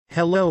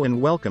Hello and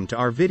welcome to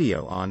our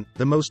video on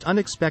the most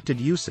unexpected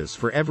uses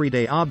for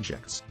everyday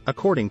objects,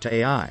 according to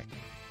AI.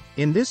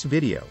 In this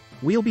video,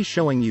 we'll be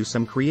showing you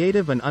some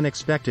creative and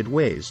unexpected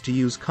ways to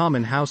use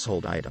common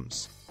household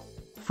items.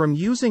 From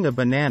using a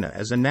banana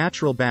as a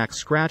natural back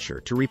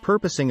scratcher to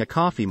repurposing a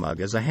coffee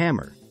mug as a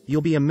hammer, you'll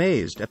be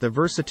amazed at the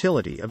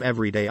versatility of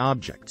everyday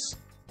objects.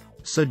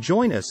 So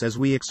join us as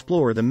we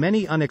explore the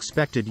many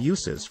unexpected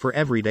uses for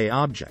everyday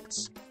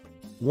objects.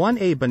 1.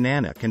 A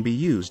banana can be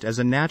used as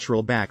a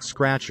natural back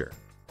scratcher.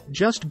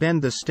 Just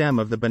bend the stem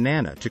of the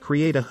banana to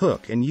create a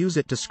hook and use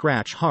it to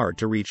scratch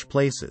hard-to-reach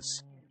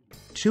places.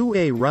 2.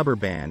 A rubber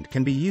band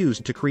can be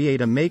used to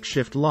create a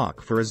makeshift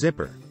lock for a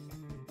zipper.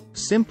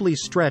 Simply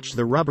stretch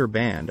the rubber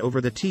band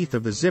over the teeth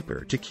of the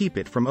zipper to keep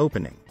it from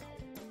opening.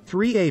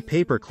 3. A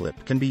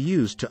paperclip can be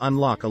used to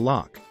unlock a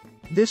lock.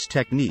 This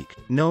technique,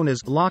 known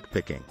as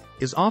lockpicking,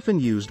 is often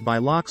used by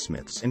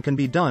locksmiths and can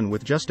be done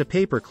with just a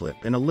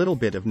paperclip and a little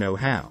bit of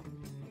know-how.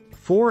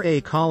 4.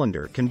 A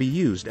colander can be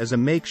used as a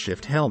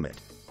makeshift helmet.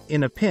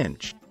 In a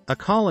pinch, a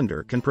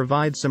colander can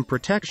provide some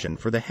protection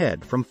for the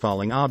head from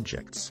falling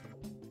objects.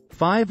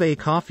 5. A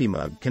coffee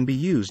mug can be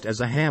used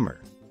as a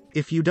hammer.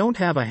 If you don't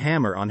have a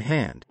hammer on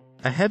hand,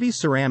 a heavy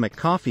ceramic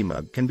coffee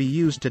mug can be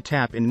used to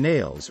tap in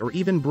nails or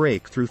even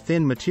break through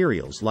thin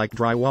materials like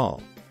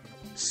drywall.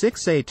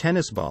 6. A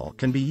tennis ball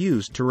can be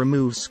used to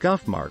remove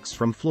scuff marks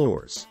from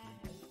floors.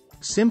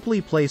 Simply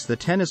place the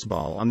tennis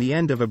ball on the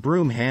end of a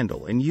broom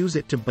handle and use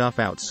it to buff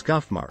out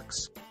scuff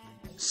marks.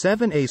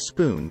 7. A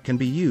spoon can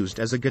be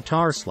used as a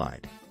guitar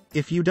slide.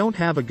 If you don't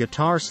have a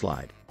guitar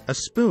slide, a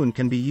spoon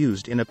can be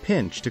used in a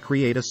pinch to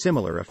create a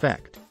similar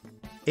effect.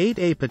 8.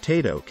 A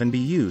potato can be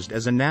used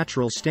as a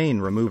natural stain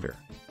remover.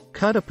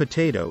 Cut a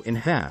potato in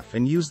half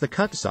and use the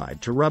cut side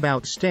to rub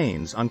out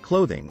stains on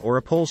clothing or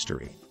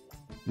upholstery.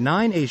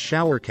 9. A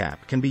shower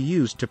cap can be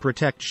used to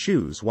protect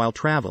shoes while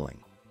traveling.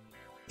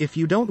 If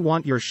you don't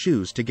want your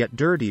shoes to get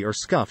dirty or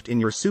scuffed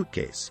in your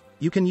suitcase,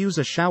 you can use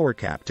a shower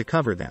cap to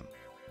cover them.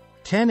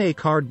 10. A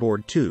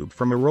cardboard tube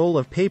from a roll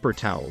of paper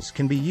towels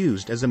can be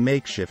used as a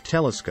makeshift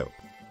telescope.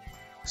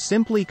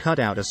 Simply cut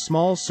out a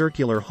small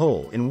circular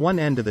hole in one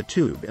end of the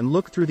tube and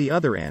look through the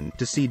other end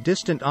to see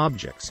distant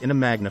objects in a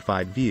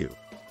magnified view.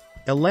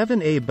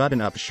 11. A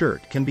button-up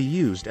shirt can be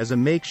used as a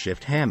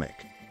makeshift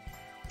hammock.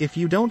 If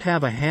you don't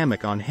have a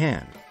hammock on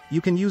hand, you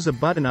can use a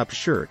button-up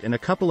shirt and a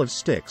couple of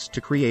sticks to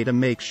create a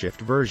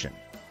makeshift version.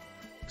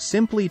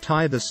 Simply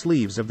tie the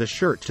sleeves of the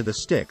shirt to the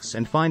sticks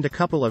and find a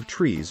couple of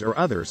trees or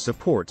other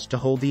supports to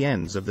hold the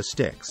ends of the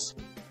sticks.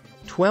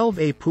 12.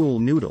 A pool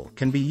noodle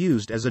can be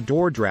used as a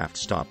door draft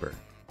stopper.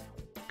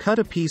 Cut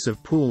a piece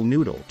of pool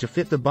noodle to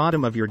fit the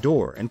bottom of your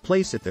door and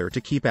place it there to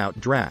keep out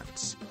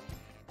drafts.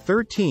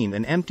 13.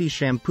 An empty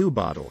shampoo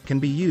bottle can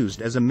be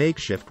used as a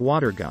makeshift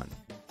water gun.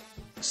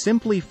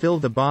 Simply fill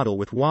the bottle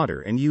with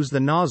water and use the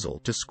nozzle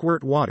to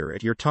squirt water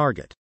at your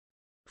target.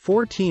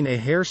 14. A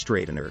hair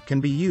straightener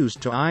can be used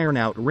to iron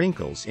out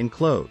wrinkles in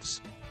clothes.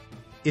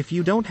 If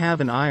you don't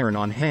have an iron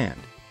on hand,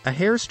 a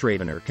hair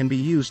straightener can be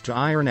used to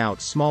iron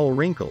out small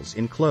wrinkles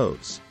in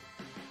clothes.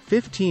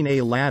 15.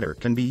 A ladder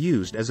can be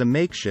used as a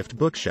makeshift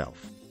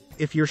bookshelf.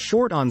 If you're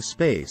short on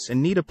space and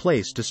need a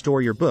place to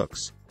store your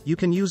books, you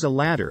can use a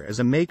ladder as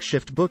a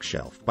makeshift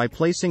bookshelf by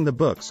placing the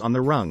books on the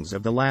rungs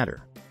of the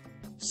ladder.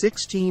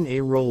 16.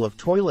 A roll of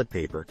toilet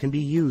paper can be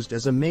used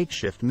as a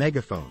makeshift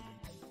megaphone.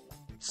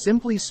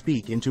 Simply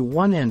speak into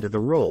one end of the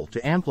roll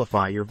to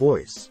amplify your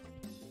voice.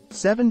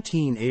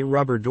 17. A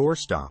rubber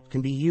doorstop can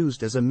be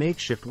used as a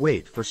makeshift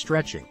weight for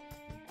stretching.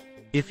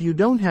 If you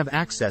don't have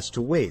access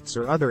to weights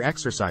or other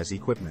exercise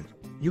equipment,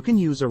 you can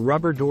use a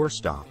rubber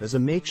doorstop as a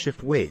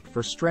makeshift weight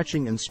for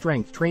stretching and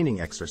strength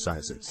training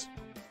exercises.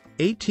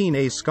 18.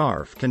 A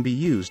scarf can be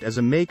used as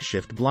a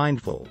makeshift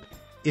blindfold.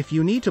 If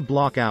you need to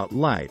block out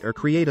light or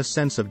create a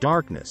sense of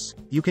darkness,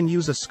 you can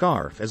use a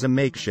scarf as a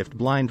makeshift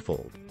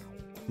blindfold.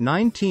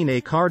 19. A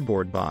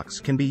cardboard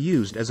box can be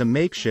used as a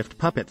makeshift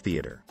puppet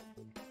theater.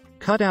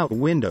 Cut out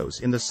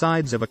windows in the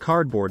sides of a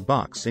cardboard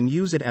box and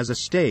use it as a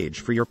stage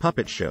for your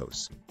puppet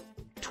shows.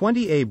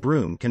 20. A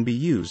broom can be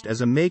used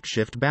as a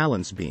makeshift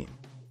balance beam.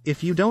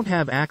 If you don't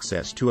have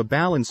access to a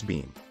balance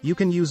beam, you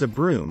can use a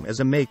broom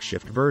as a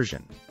makeshift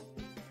version.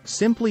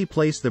 Simply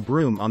place the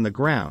broom on the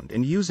ground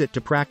and use it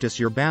to practice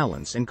your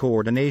balance and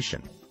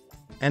coordination.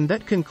 And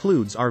that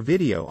concludes our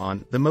video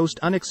on the most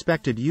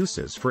unexpected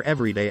uses for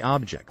everyday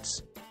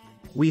objects.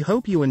 We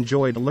hope you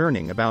enjoyed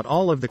learning about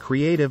all of the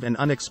creative and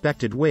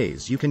unexpected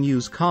ways you can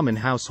use common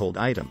household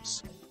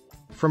items.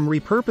 From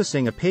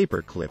repurposing a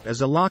paperclip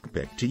as a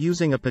lockpick to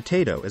using a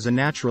potato as a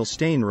natural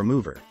stain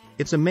remover,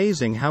 it's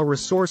amazing how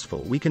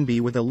resourceful we can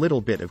be with a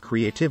little bit of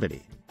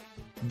creativity.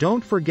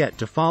 Don't forget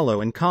to follow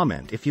and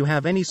comment if you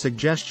have any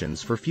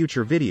suggestions for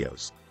future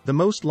videos. The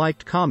most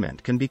liked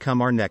comment can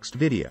become our next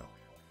video.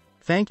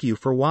 Thank you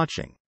for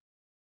watching.